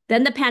LinkedIn.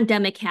 Then the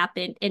pandemic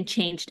happened and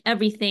changed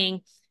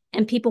everything,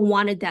 and people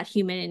wanted that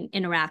human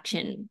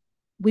interaction.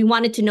 We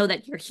wanted to know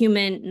that you're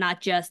human,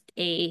 not just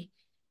a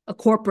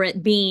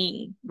corporate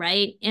being,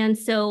 right? And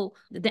so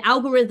the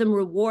algorithm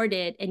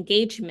rewarded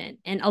engagement,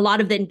 and a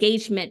lot of the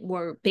engagement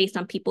were based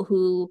on people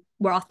who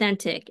were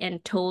authentic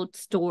and told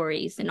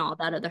stories and all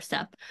that other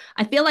stuff.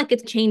 I feel like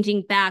it's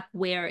changing back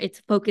where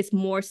it's focused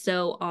more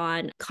so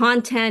on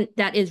content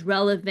that is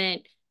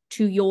relevant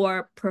to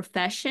your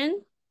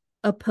profession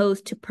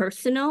opposed to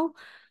personal.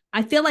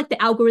 I feel like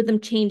the algorithm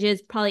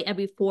changes probably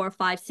every 4,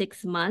 5,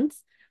 6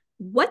 months.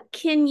 What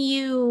can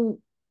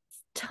you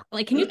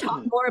like, can you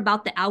talk more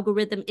about the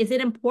algorithm? Is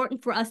it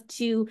important for us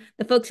to,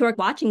 the folks who are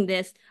watching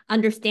this,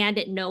 understand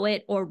it, know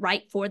it, or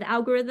write for the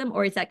algorithm,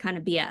 or is that kind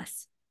of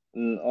BS?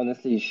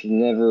 Honestly, you should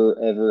never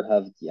ever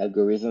have the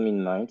algorithm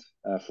in mind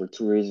for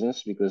two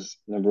reasons. Because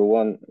number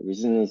one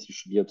reason is you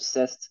should be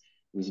obsessed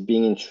with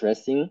being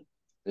interesting.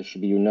 That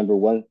should be your number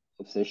one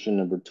obsession.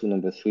 Number two,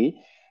 number three.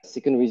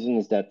 Second reason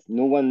is that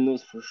no one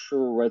knows for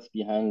sure what's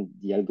behind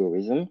the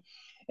algorithm.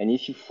 And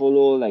if you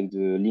follow like the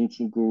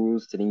LinkedIn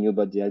gurus telling you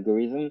about the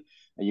algorithm,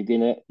 you're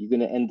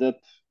gonna end up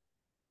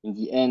in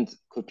the end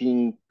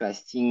copying,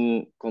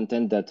 pasting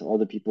content that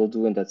other people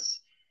do, and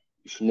that's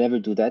you should never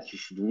do that. You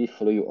should really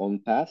follow your own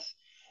path.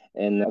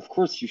 And of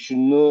course, you should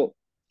know,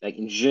 like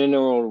in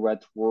general,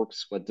 what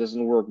works, what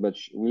doesn't work, but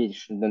really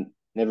shouldn't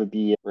never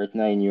be right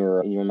now in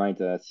your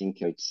mind. I think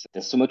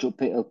there's so much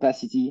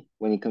opacity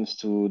when it comes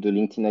to the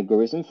LinkedIn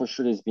algorithm. For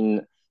sure, there's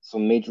been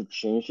some major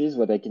changes.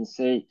 What I can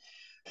say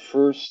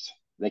first,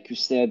 like you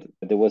said,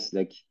 there was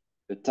like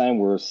a time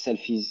where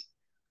selfies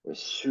were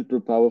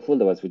super powerful.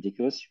 That was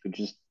ridiculous. You could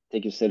just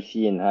take a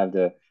selfie and have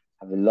a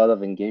lot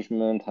of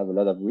engagement, have a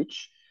lot of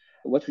reach.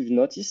 What we've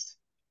noticed,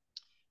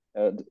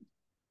 uh,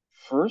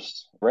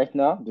 first, right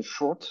now, the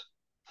short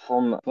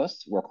form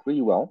posts work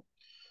really well.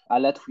 A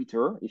la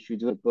Twitter, if you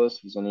do a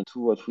post with only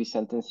 2 or 3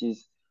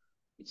 sentences,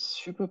 it's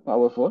super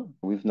powerful.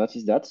 We've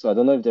noticed that. So I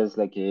don't know if there's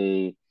like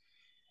a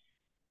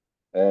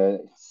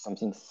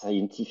something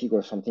scientific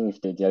or something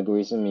if the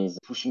algorithm is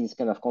pushing this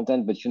kind of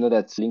content, but you know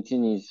that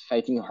LinkedIn is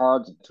fighting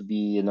hard to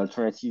be an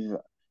alternative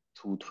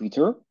to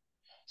Twitter.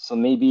 So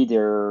maybe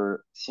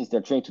since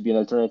they're trying to be an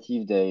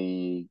alternative,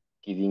 they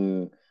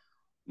giving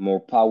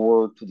more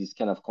power to this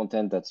kind of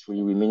content that's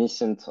really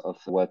reminiscent of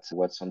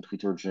what's on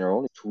Twitter in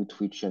general, two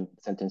Twitch and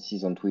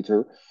sentences on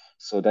Twitter.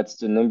 So that's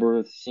the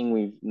number thing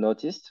we've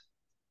noticed.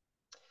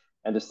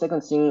 And the second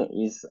thing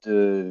is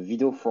the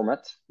video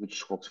format,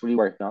 which works really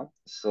well right now.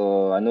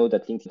 So I know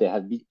that LinkedIn, they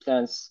have big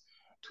plans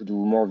to do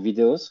more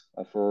videos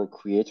for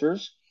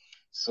creators.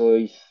 So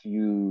if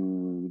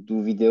you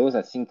do videos,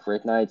 I think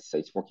right now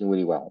it's working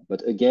really well.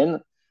 But again,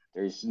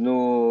 there is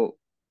no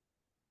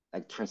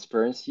like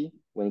transparency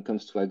when it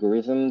comes to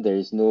algorithm. There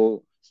is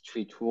no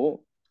street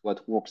rule.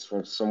 What works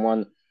for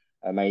someone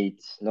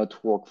might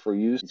not work for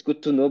you. It's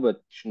good to know,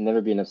 but should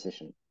never be an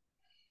obsession.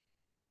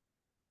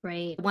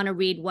 Right. I want to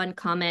read one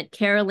comment.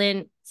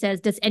 Carolyn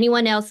says, does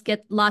anyone else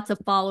get lots of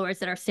followers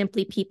that are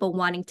simply people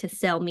wanting to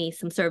sell me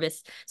some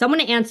service? So I'm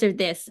going to answer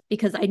this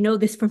because I know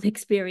this from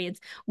experience.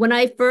 When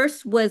I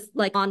first was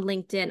like on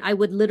LinkedIn, I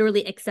would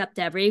literally accept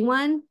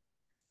everyone.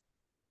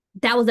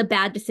 That was a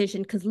bad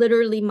decision because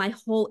literally my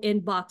whole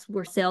inbox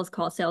were sales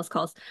calls, sales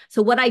calls.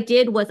 So what I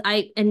did was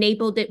I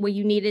enabled it where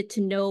you needed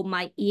to know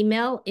my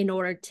email in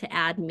order to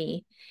add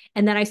me.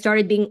 And then I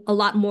started being a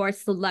lot more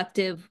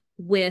selective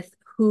with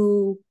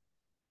who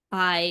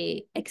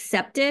I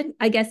accepted,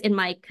 I guess, in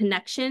my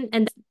connection.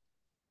 And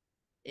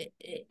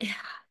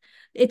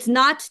it's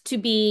not to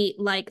be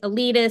like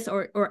elitist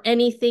or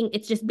anything.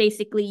 It's just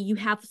basically you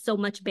have so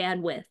much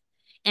bandwidth,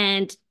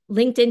 and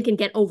LinkedIn can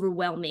get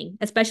overwhelming,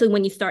 especially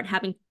when you start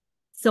having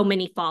so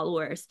many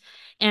followers.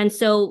 And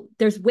so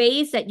there's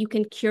ways that you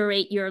can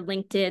curate your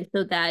LinkedIn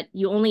so that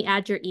you only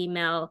add your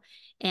email.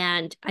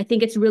 And I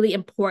think it's really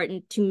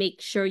important to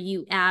make sure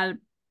you add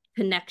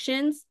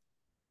connections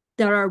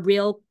that are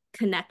real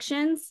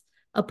connections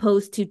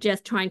opposed to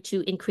just trying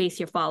to increase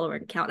your follower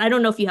count. I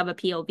don't know if you have a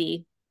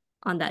POV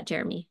on that,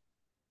 Jeremy.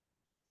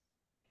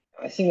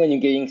 I think when you're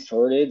getting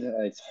started,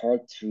 it's hard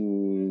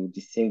to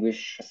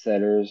distinguish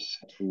sellers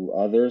to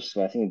others.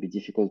 So I think it'd be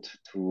difficult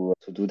to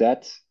do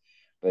that.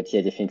 But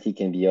yeah, definitely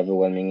can be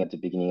overwhelming at the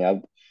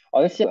beginning.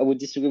 Honestly, I would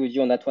disagree with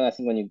you on that one. I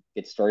think when you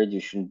get started, you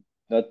should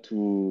not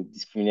to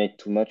discriminate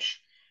too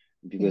much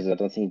Yeah. because I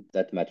don't think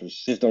that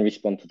matters. Just don't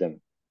respond to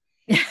them.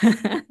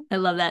 I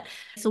love that.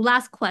 So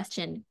last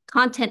question,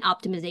 content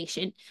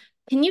optimization.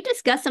 Can you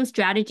discuss some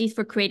strategies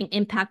for creating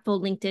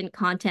impactful LinkedIn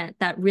content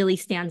that really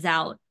stands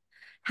out?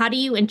 How do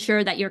you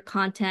ensure that your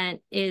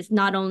content is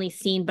not only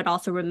seen but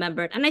also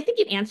remembered? And I think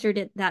you answered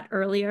it that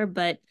earlier,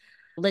 but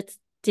let's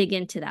dig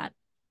into that.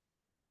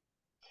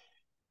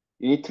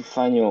 You need to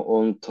find your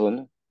own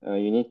tone.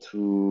 You need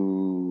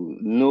to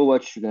know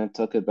what you're gonna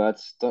talk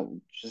about.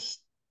 Don't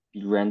just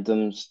be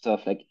random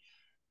stuff. Like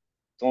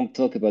don't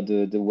talk about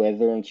the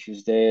weather on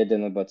Tuesday,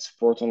 then about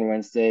sport on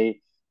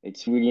Wednesday.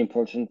 It's really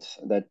important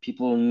that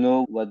people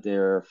know what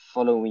they're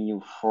following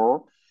you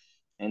for.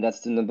 And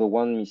that's the number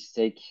one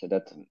mistake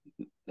that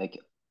like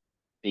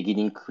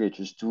beginning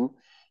creators do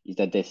is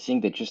that they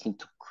think they just need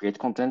to create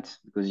content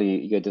because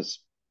you get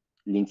this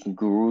LinkedIn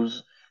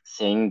gurus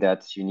saying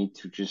that you need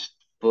to just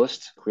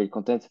post, create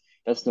content.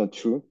 That's not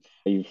true.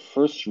 You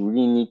first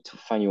really need to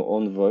find your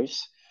own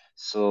voice.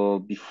 So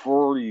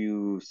before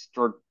you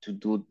start to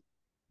do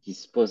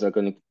these posts are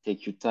going to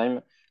take you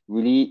time.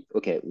 Really,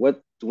 okay,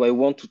 what do I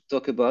want to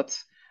talk about?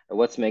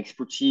 What's my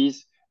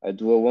expertise?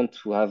 Do I want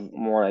to have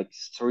more like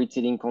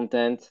storytelling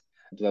content?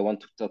 Do I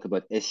want to talk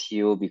about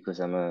SEO because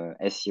I'm a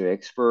SEO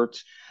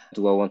expert?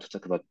 Do I want to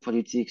talk about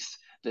politics?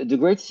 The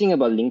great thing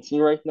about LinkedIn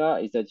right now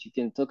is that you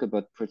can talk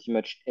about pretty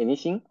much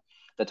anything.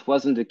 That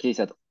wasn't the case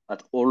at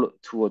all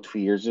 2 or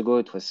 3 years ago.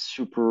 It was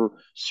super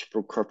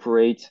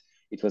corporate.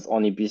 It was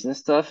only business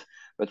stuff.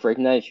 But right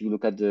now, if you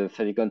look at the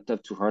Favicon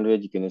top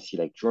 200, you're going to see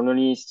like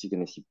journalists, you're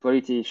going to see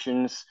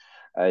politicians,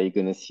 you're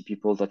going to see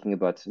people talking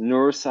about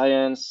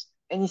neuroscience.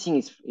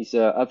 Anything is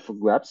up for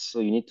grabs.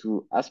 So you need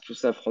to ask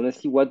yourself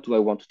honestly, what do I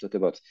want to talk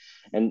about?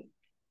 And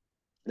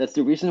that's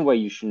the reason why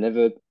you should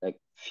never like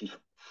feel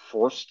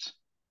forced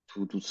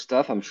to do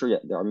stuff. I'm sure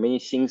there are many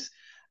things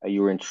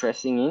you're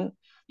interested in.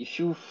 If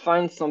you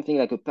find something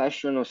like a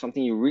passion or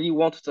something you really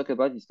want to talk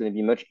about, it's going to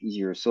be much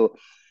easier. So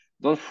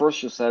don't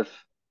force yourself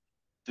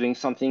doing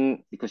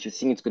something because you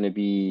think it's going to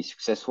be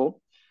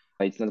successful.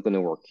 It's not going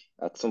to work.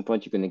 At some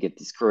point, you're going to get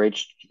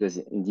discouraged because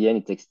in the end,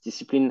 it takes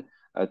discipline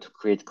to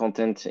create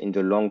content in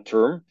the long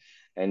term.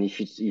 And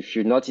if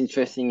you're not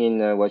interested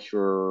in what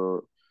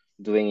you're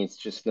doing, it's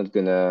just not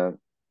going to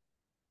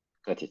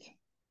cut it.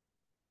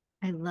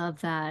 I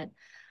love that.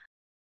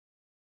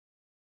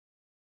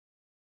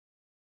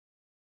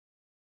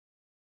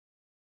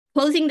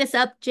 Closing this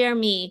up,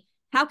 Jeremy,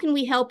 how can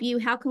we help you?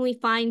 How can we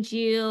find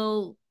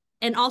you?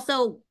 And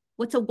also,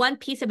 what's a one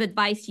piece of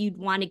advice you'd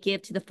want to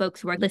give to the folks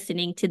who are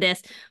listening to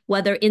this,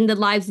 whether in the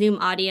live Zoom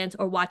audience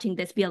or watching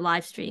this via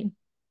live stream?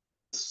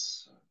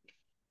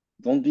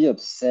 Don't be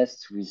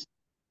obsessed with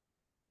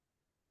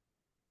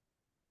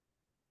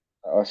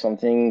or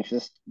something.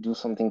 Just do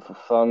something for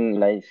fun.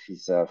 Life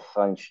is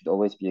fun. It should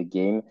always be a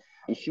game.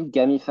 If you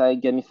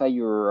gamify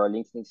your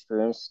LinkedIn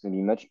experience, it's gonna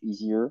be much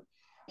easier.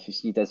 If you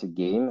see it as a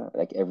game,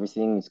 like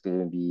everything is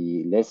gonna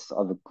be less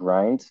of a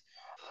grind.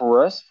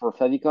 For us, for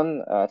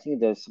Favicon, I think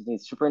there's something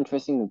super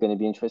interesting. It's gonna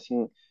be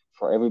interesting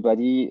for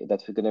everybody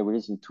that we're gonna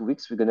release in 2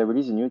 weeks. We're gonna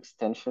release a new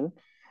extension,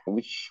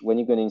 which when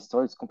you're gonna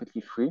install, it's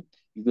completely free.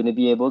 You're gonna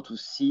be able to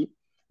see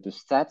the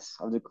stats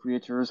of the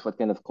creators, what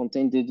kind of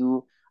content they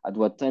do, at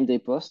what time they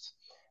post.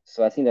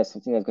 So I think that's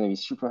something that's going to be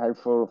super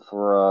helpful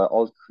for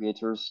all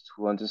creators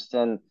to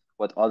understand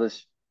what other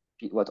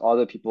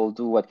people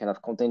do, what kind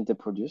of content they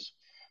produce.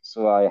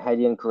 So I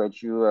highly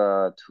encourage you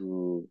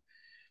to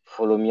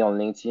follow me on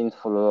LinkedIn,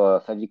 follow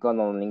Favicon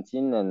on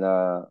LinkedIn, and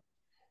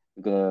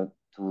we're gonna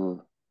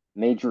do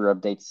major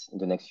updates in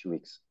the next few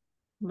weeks.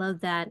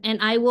 Love that. And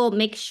I will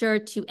make sure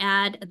to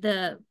add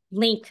the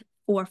link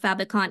for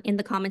Favicon in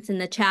the comments in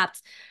the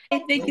chats.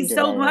 Thank you Thank you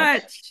so very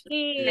much. much.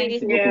 Hey, Thank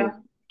Merci you.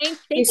 beaucoup. thank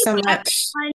Thank you you so to much. everyone